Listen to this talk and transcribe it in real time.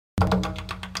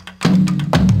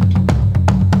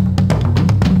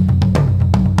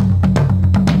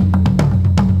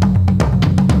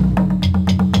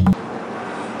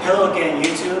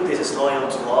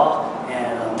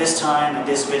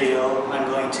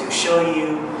show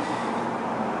you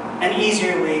an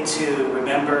easier way to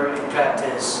remember and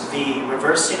practice the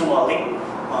reverse Sinawali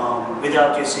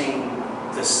without using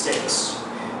the sticks.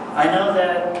 I know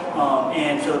that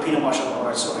in Filipino martial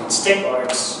arts or in stick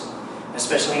arts,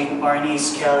 especially in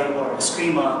Arnis, Cali, or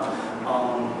Escrima,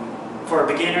 for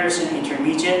beginners and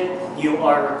intermediate, you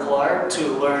are required to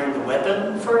learn the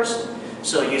weapon first,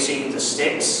 so using the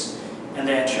sticks, and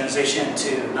then transition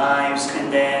to knives,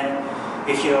 and then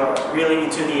if you're really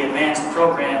into the advanced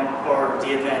program or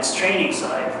the advanced training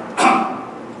side,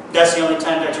 that's the only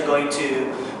time that you're going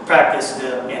to practice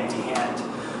the empty hand.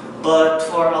 But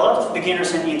for a lot of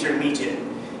beginners and intermediate,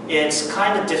 it's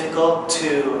kind of difficult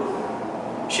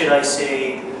to, should I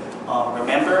say,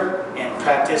 remember and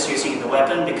practice using the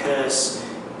weapon because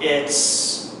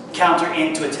it's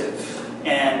counterintuitive.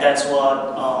 And that's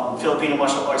what Filipino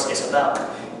martial arts is about,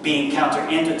 being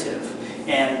counterintuitive.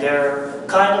 And they're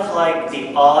kind of like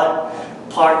the odd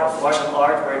part of martial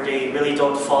art where they really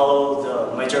don't follow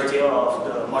the majority of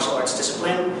the martial arts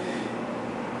discipline.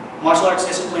 Martial arts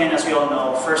discipline, as we all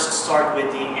know, first start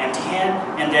with the empty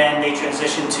hand, and then they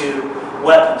transition to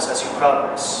weapons as you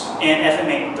progress. And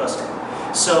FMA does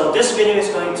that. So this video is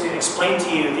going to explain to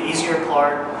you the easier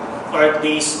part, or at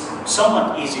least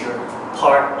somewhat easier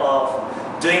part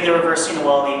of doing the reverse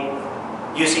Sinawali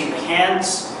using the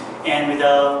hands and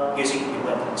without using the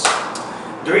weapons.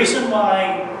 The reason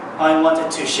why I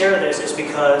wanted to share this is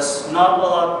because not a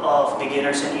lot of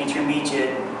beginners and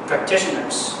intermediate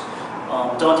practitioners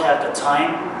don't have the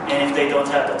time, and if they don't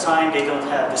have the time, they don't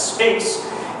have the space.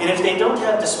 And if they don't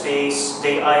have the space,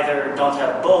 they either don't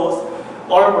have both,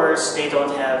 or worse, they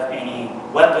don't have any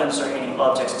weapons or any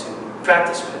objects to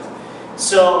practice with.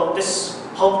 So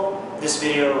hope this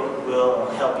video will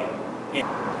help you.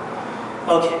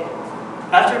 Okay,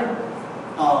 after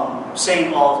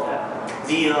saying all of that,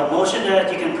 the motion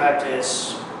that you can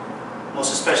practice,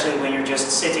 most especially when you're just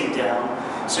sitting down,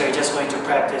 so you're just going to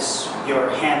practice your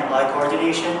hand-eye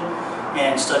coordination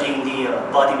and studying the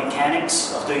body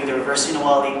mechanics of doing the reverse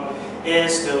Sinawali,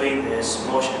 is doing this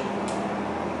motion.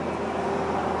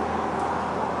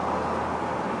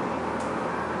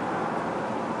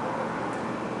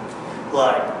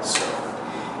 Like so.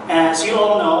 As you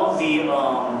all know, the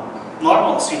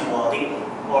normal Sinawali,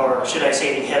 or should I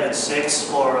say the Heaven Six,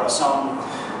 or some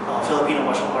Filipino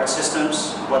martial arts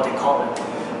systems, what they call it,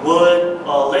 would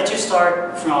let you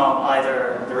start from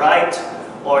either the right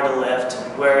or the left,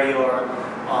 where your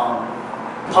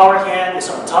power hand is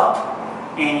on top,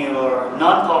 and your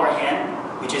non-power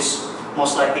hand, which is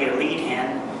most likely your lead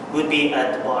hand, would be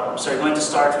at the bottom. So you're going to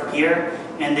start from here,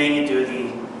 and then you do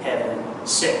the Heaven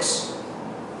Six.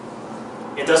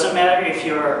 It doesn't matter if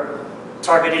you're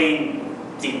targeting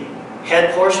the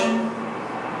head portion,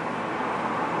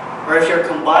 or if you're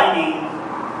combining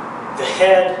the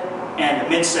head and the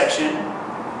midsection,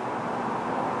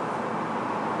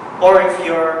 or if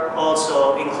you're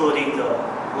also including the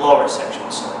lower section,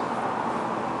 so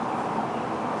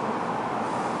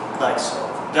like so.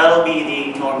 That'll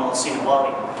be the normal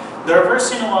Sinawali. The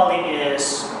reverse Sinawali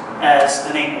is, as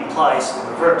the name implies,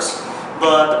 the reverse.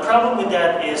 But the problem with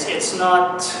that is it's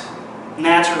not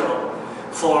natural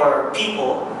for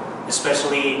people,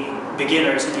 especially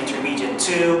beginners and intermediate,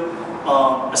 to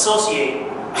associate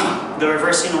the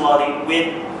reverse Sinawali with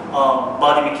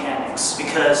body mechanics,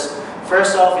 because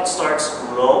first off, it starts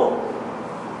low,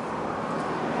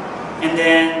 and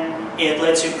then it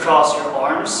lets you cross your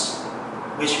arms,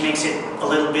 which makes it a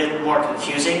little bit more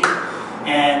confusing.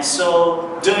 And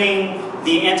so doing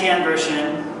the anti-hand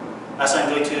version, as I'm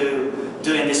going to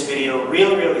do in this video,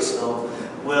 really slow,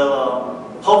 will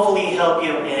hopefully help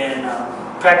you in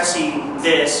practicing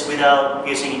this without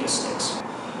using the sticks.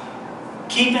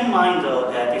 Keep in mind though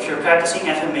that if you're practicing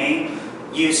FMA,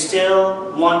 you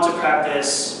still want to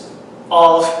practice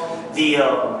all the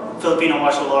Filipino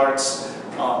martial arts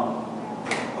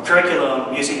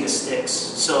curriculum using the sticks.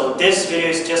 So this video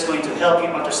is just going to help you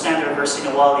understand the reverse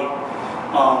Sinawali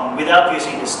without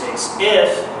using the sticks.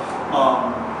 If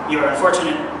you're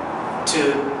unfortunate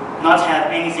to not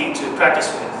have anything to practice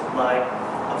with, like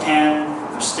a pen,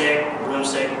 or stick,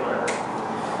 broomstick, whatever.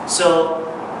 So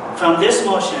from this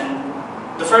motion,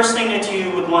 the first thing that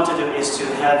you would want to do is to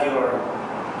have your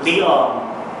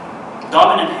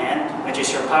dominant hand, which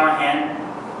is your power hand.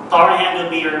 Power hand would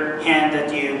be your hand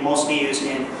that you mostly use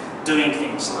in doing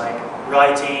things like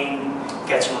writing,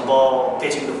 catching a ball,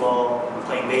 pitching the ball,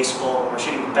 playing baseball, or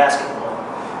shooting basketball,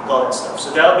 all that stuff. So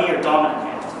that'll be your dominant hand.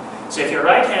 So if you're a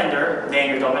right-hander, then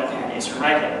your dominant hand is your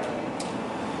right hand.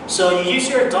 So you use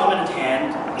your dominant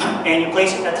hand and you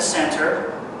place it at the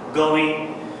center,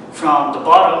 going from the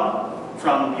bottom,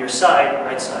 from your side,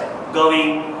 right side,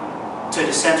 going to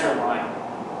the center line,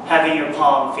 having your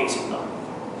palm facing up.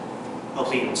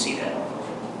 Hopefully you can see that.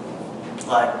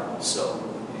 Like so.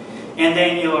 And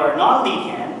then your non-lead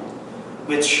hand,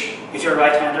 which if you're a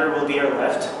right-hander will be your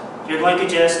left, you're going to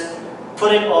just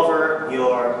put it over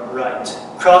your right,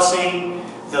 crossing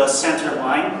the center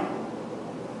line.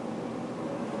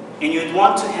 And you'd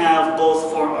want to have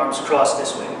both forearms crossed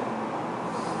this way.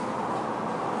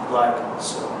 Like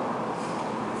so.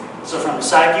 So from the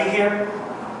side view here,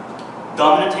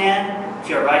 dominant hand, if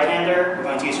you're a right-hander, you're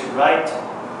going to use your right.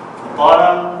 From the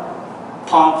bottom,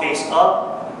 palm face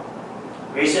up,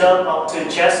 raise it up to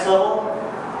chest level,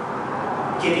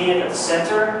 keeping it at the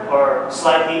center or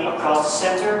slightly across the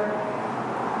center,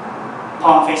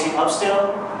 palm facing up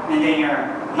still, and then your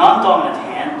non-dominant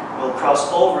hand will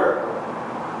cross over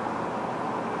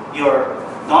your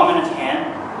dominant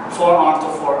hand, forearm to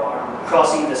forearm,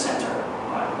 crossing the center.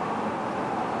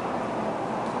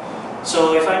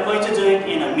 So if I'm going to do it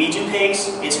in a medium pace,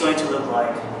 it's going to look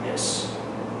like this.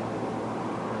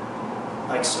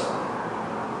 Like so.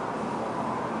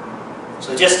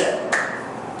 So just that.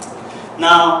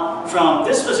 Now, from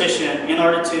this position, in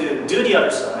order to do the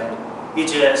other side, you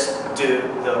just do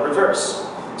the reverse.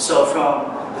 So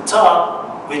from the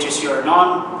top, which is your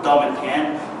non-dominant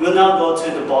hand, we'll now go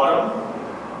to the bottom,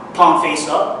 palm face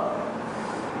up,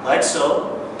 like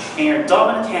so. And your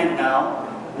dominant hand now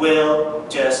will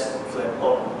just flip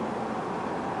over.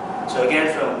 So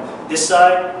again, from this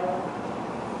side,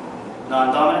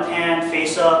 non-dominant hand,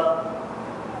 face up,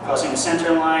 crossing the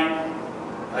center line,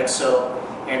 like so.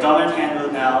 Your dominant hand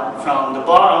will now, from the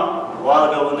bottom, a while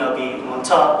ago will now be on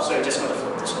top, so you're just going to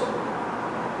flip this over.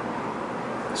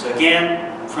 So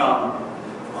again, from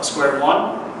square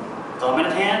one,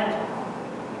 dominant hand.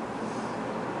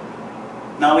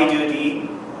 Now we do the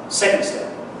second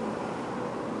step.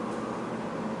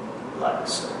 Like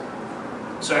so.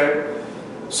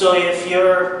 So if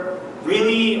you're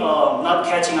really not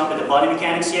catching up with the body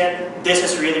mechanics yet, this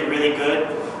is really, really good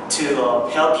to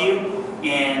help you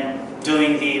in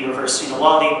doing the reverse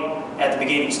Sinawali at the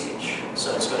beginning stage.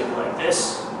 So it's going to be like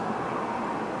this.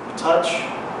 Touch.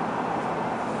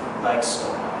 Like so.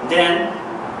 And then,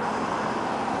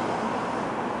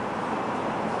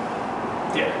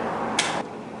 there.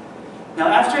 Now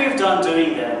after you've done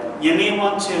doing that, you may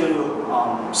want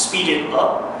to speed it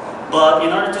up. But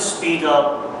in order to speed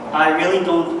up, I really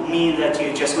don't mean that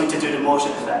you're just going to do the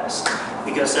motion fast,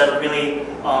 because that'll really,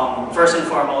 first and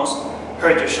foremost,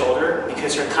 hurt your shoulder,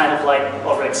 because you're kind of like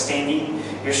overextending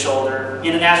your shoulder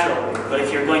in a natural way. But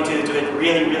if you're going to do it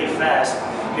really, really fast,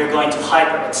 you're going to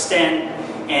hyperextend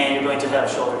and you're going to have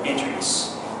shoulder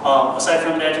injuries. Aside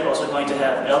from that, you're also going to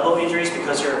have elbow injuries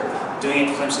because you're doing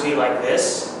it flimsily like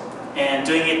this, and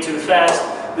doing it too fast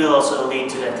will also lead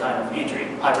to that kind of injury,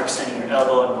 hyperextending your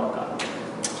elbow and whatnot.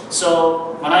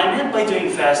 So what I meant by doing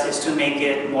fast is to make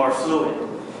it more fluid.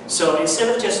 So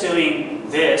instead of just doing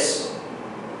this,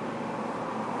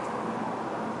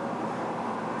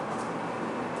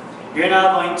 you're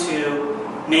now going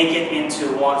to make it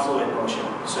into one fluid motion.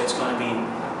 So it's going to be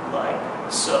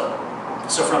like so.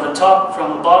 So from the top,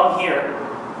 from the bottom here,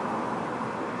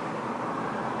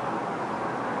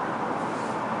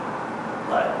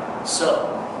 like so.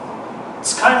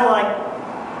 It's kind of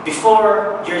like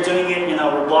before you're doing it in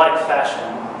a robotic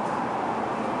fashion.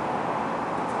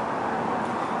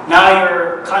 Now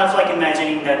you're kind of like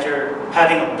imagining that you're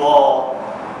having a ball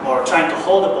or trying to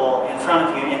hold a ball in front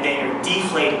of you, and then you're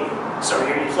deflating it. So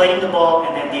you're inflating the ball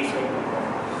and then deflating the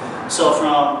ball. So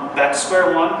from back to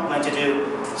square one, I'm going to do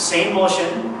the same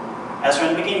motion as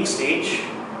from the beginning stage,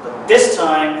 but this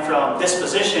time from this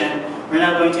position, we're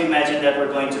now going to imagine that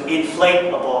we're going to inflate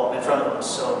a ball in front of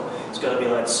us. So it's going to be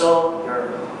like so.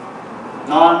 Your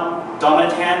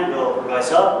non-dominant hand will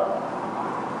rise up.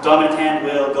 Dominant hand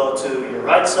will go to your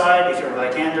right side if you're a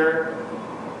right-hander.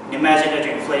 Imagine that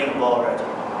you're inflating a ball right here.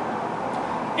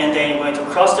 And then you're going to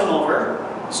cross them over.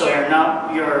 So your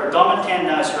dominant hand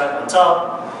now is right on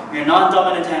top. Your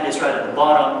non-dominant hand is right at the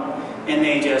bottom. And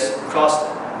then you just cross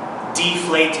them,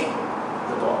 deflating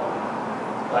the ball,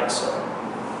 like so.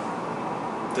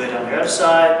 Do it on the other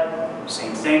side,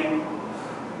 same thing.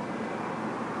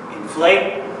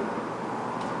 Inflate,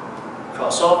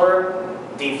 cross over,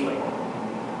 deflate.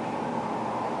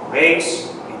 Raise,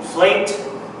 inflate,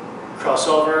 cross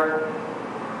over,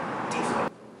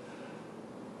 deflate.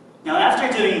 Now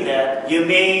after doing that, you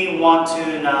may want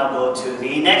to now go to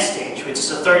the next stage, which is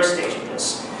the third stage of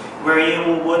this, where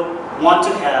you would want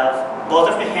to have both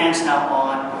of your hands now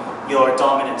on your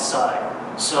dominant side.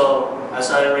 So as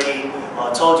I already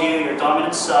told you, your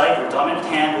dominant side, your dominant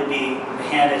hand would be the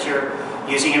hand that you're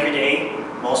using every day,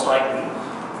 most likely.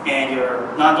 and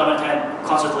your non-dominant hand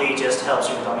constantly just helps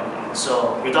your dominant hand.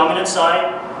 So your dominant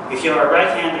side, if you're a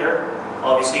right-hander,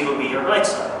 obviously will be your right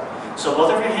side. So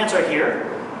both of your hands are here.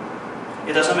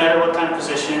 It doesn't matter what kind of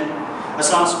position,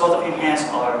 as long as both of your hands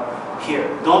are here.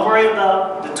 Don't worry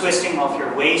about the twisting of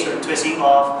your waist or twisting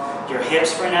of your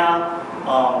hips for now.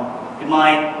 It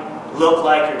might look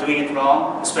like you're doing it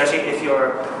wrong, especially if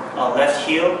your left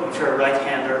heel, if your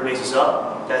right-hander raises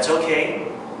up. That's okay,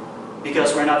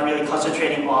 because we're not really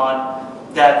concentrating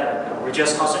on that right now. We're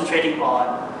just concentrating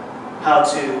on how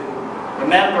to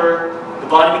remember the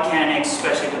body mechanics,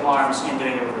 especially the arms, in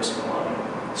doing a reverse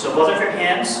Sinawali. So both of your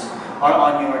hands are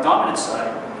on your dominant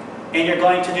side, and you're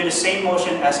going to do the same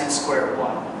motion as in square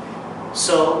one.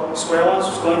 So square one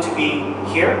is going to be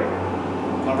here.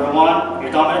 Number one,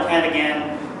 your dominant hand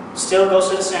again still goes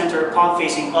to the center, palm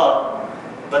facing up.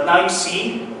 But now you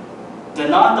see the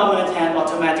non-dominant hand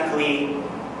automatically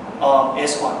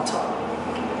is on top.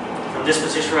 From this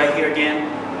position right here again,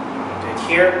 do it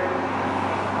here.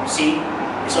 See,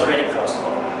 it's already crossed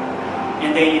over.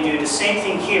 And then you do the same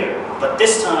thing here, but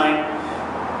this time,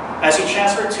 as you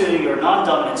transfer to your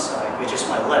non-dominant side, which is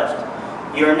my left,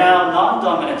 your now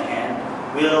non-dominant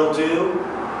hand will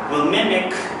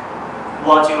mimic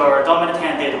what your dominant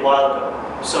hand did a while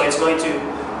ago. So it's going to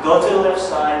go to the left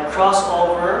side, cross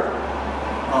over,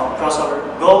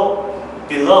 go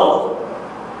below,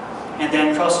 and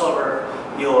then cross over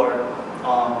your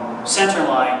center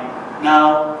line,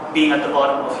 now being at the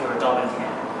bottom of your dominant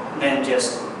hand. Then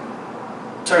just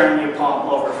turn your palm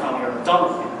over from your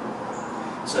dominant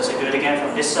hand. So as I do it again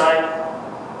from this side,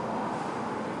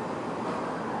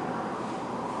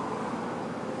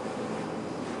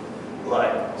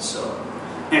 like so.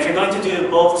 Now if you're going to do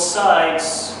both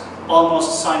sides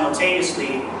almost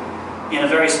simultaneously in a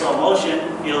very slow motion,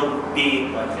 it'll be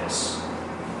like this.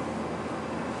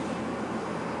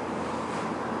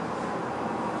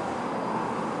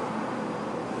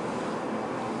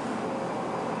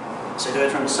 So I do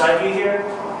it from the side view here.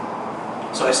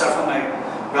 So I start from my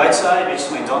right side, which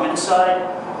is my dominant side,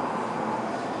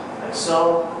 like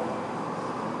so.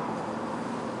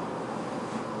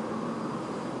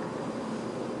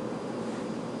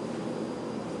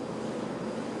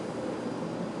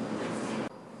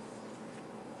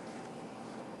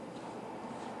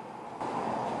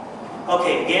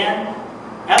 Okay, again,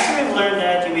 after you've learned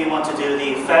that, you may want to do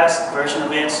the fast version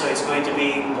of it, so it's going to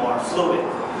be more fluid.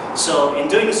 So in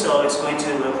doing so, it's going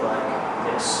to look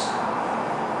like this.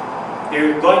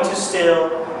 You're going to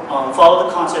still follow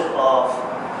the concept of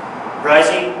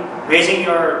raising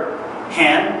your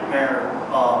hand,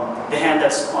 the hand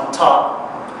that's on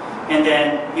top, and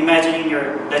then imagining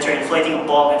that you're inflating a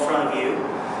ball in front of you,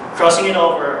 crossing it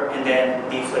over, and then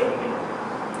deflating it.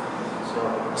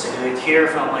 So I do it here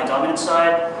from my dominant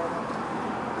side,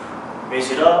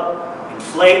 raise it up,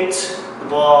 inflate the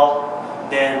ball,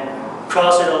 then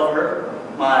cross it over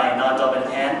my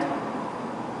non-dominant hand,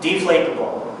 deflate the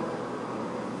ball.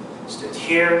 Just do it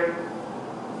here,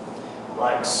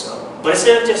 like so. But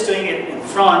instead of just doing it in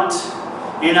front,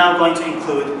 you're now going to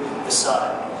include the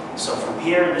side. So from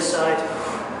here on this side,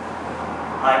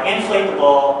 I inflate the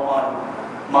ball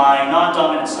on my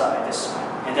non-dominant side, this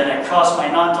side. And then I cross my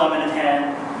non-dominant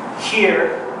hand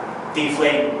here,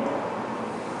 deflating the ball.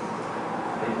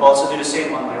 I also do the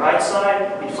same on my right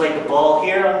side, inflate the ball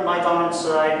here on my dominant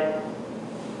side,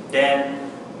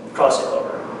 then cross it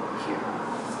over here.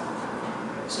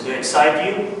 So doing side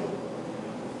view,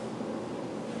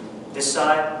 this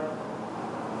side,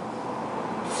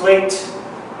 inflate,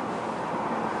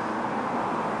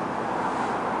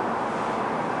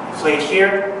 inflate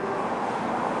here,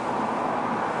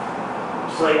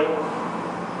 inflate,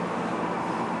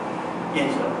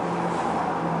 inflate.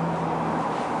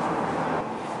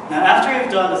 Now after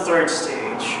you've done the third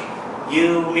stage,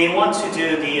 you may want to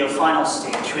do the final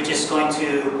stage, which is going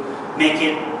to make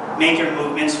your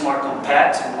movements more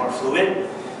compact and more fluid.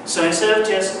 So instead of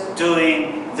just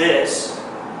doing this,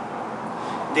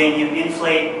 then you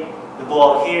inflate the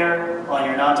ball here on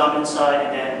your non-dominant side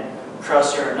and then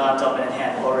cross your non-dominant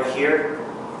hand over here,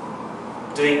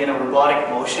 doing it in a robotic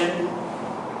motion.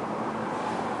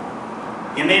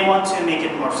 You may want to make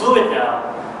it more fluid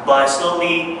now by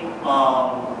slowly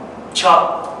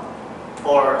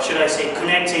or should I say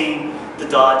connecting the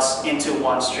dots into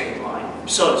one straight line,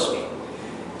 so to speak.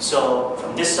 So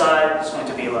from this side, it's going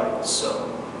to be like so.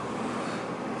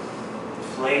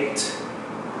 Inflate,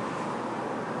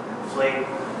 inflate,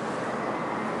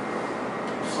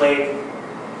 inflate,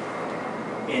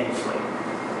 inflate.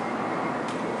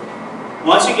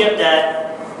 Once you get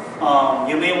that,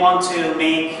 you may want to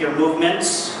make your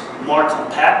movements more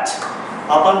compact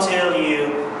up until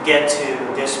you get to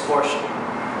this portion.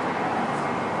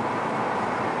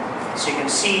 So you can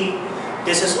see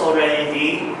this is already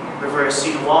the reverse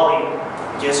Sinawali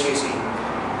just using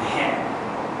the hand.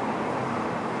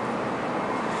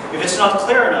 If it's not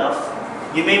clear enough,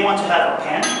 you may want to have a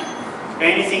pen or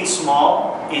anything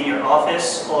small in your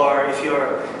office, or if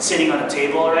you're sitting on a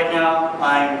table right now,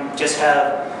 I just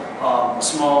have a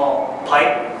small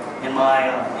pipe in my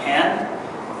hand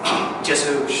just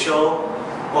to show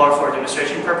or for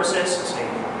demonstration purposes. So I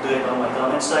do it on my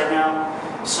thumb inside now.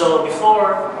 So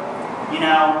before you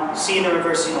now see the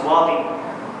reverse Sinawali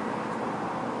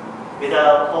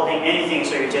without holding anything,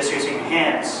 so you're just using your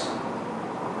hands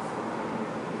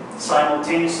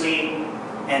simultaneously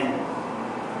and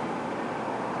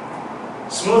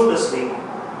smoothly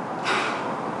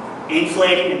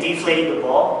inflating and deflating the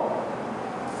ball.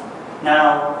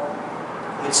 Now,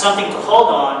 with something to hold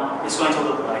on, it's going to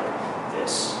look like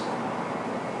this.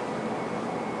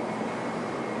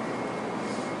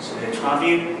 So in front of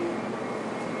you,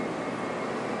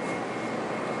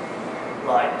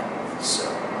 like so.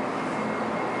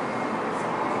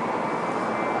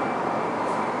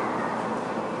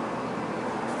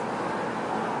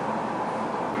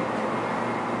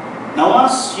 Now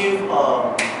once you've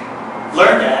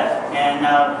learned that, and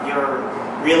now you're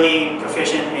really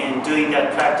proficient in doing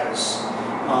that practice,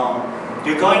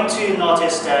 you're going to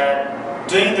notice that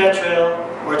doing that drill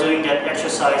or doing that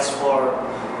exercise for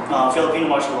Filipino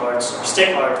martial arts, or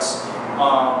stick arts,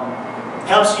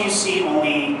 helps you see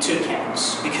only 2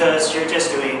 counts because you're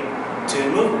just doing 2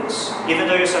 movements. Even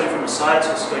though you're starting from the side,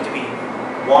 so it's going to be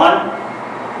 1,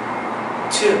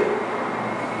 2,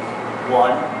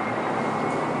 1,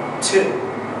 2.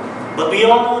 But we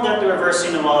all know that the reverse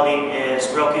Sinawali is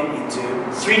broken into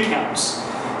 3 counts.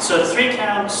 So the 3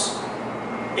 counts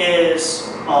is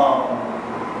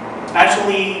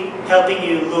actually helping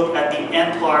you look at the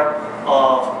end part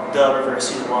of the reverse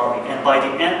Sinawali. And by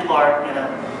the end part,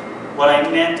 what I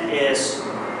meant is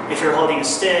if you're holding a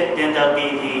stick, then that'll be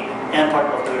the end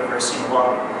part of the reverse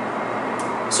Sinawali.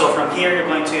 So from here, you're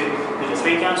going to do the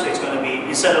 3 counts. So it's going to be,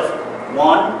 instead of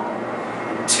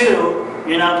 1, 2,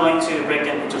 you're now going to break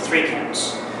them into 3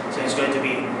 counts. So it's going to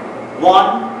be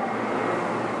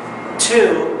 1,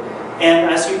 2,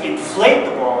 and as you inflate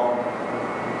the ball,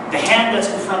 the hand that's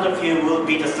in front of you will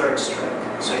be the 3rd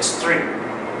strike. So it's 3.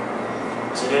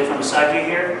 So do it from the side view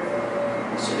here.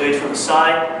 So do it from the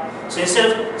side. So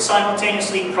instead of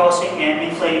simultaneously crossing and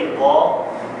inflating the ball,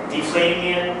 deflating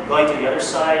it, going to the other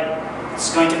side, it's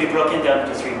going to be broken down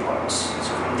into 3 parts.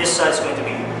 So from this side, it's going to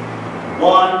be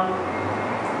 1,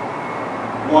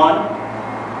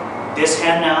 1. This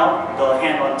hand now, the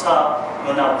hand on top,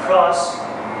 will now cross,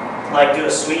 like do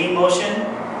a swinging motion.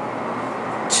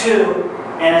 2,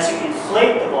 and as you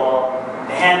inflate the ball,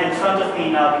 the hand in front of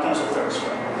me now becomes a 3rd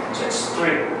strike. So it's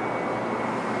 3.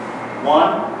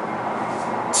 1,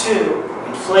 2,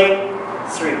 inflate,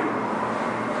 3.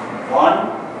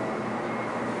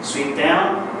 1, sweep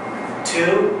down,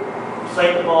 2,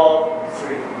 inflate the ball,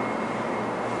 3.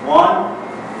 1,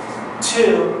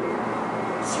 2,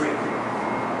 3.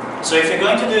 So if you're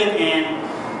going to do it in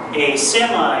a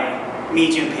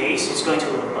semi-medium pace, it's going to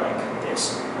look like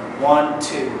this. 1,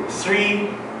 2, 3,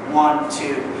 1,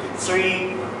 2,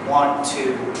 3, 1,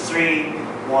 2, 3,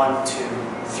 1, 2,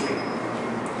 3.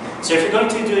 So if you're going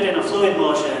to do it in a fluid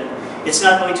motion, it's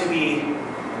not going to be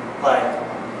like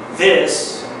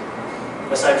this,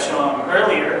 as I've shown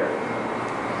earlier.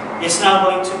 It's now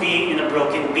going to be in a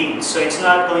broken beat. So it's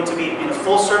not going to be in a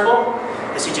full circle,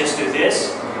 as you just do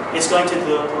this. It's going to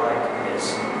look like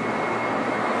this.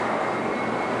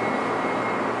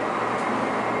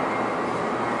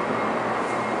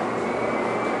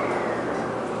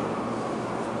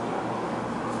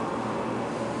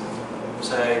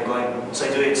 So I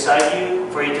do it side view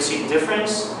for you to see the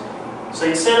difference. So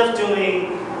instead of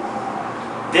doing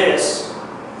this,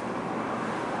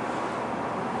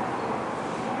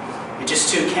 which is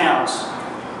 2 counts,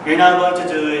 you're now going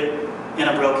to do it in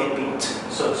a broken beat,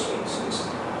 so to speak. So it's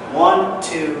 1,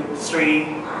 2, 3,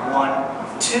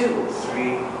 1, 2,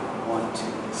 3, 1, 2,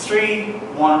 3,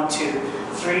 1, 2,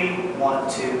 3, 1,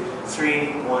 2,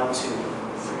 3, 1, 2, 3.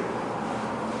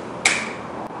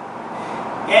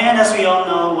 And as we all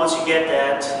know, once you get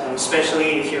that,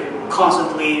 especially if you're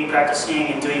constantly practicing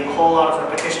and doing a whole lot of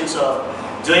repetitions of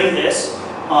doing this,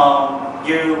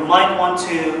 you might want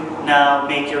to now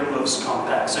make your moves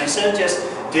compact. So instead of just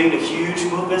doing the huge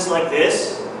movements like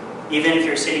this, even if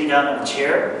you're sitting down in a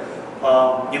chair,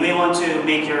 you may want to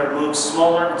make your moves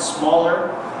smaller and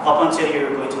smaller up until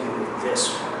you're going to do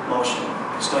this motion.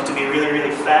 It's going to be really,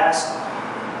 really fast.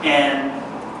 And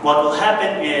what will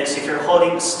happen is if you're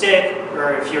holding a stick,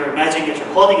 or if you're imagining that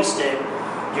you're holding a stick,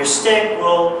 your stick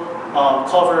will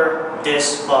cover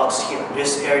this box here,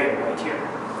 this area right here.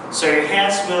 So your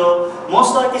hands will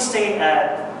most likely stay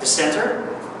at the center,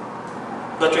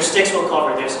 but your sticks will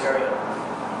cover this area,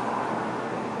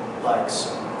 like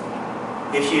so.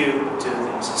 If you do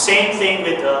this. Same thing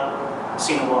with the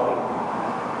Sinawali.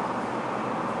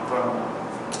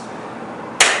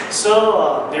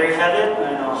 So there you have it,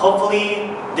 and hopefully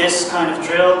this kind of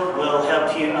drill will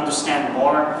help you understand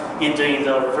more in doing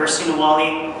the reverse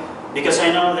Sinawali, because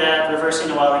I know that reverse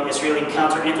Sinawali is really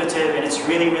counterintuitive and it's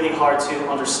really hard to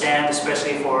understand,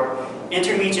 especially for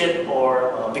intermediate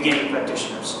or beginning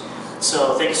practitioners.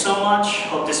 So thank you so much.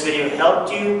 Hope this video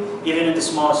helped you, even in the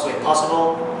smallest way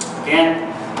possible. Again,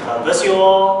 God bless you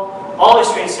all. Always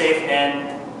train safe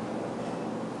and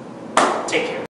take care.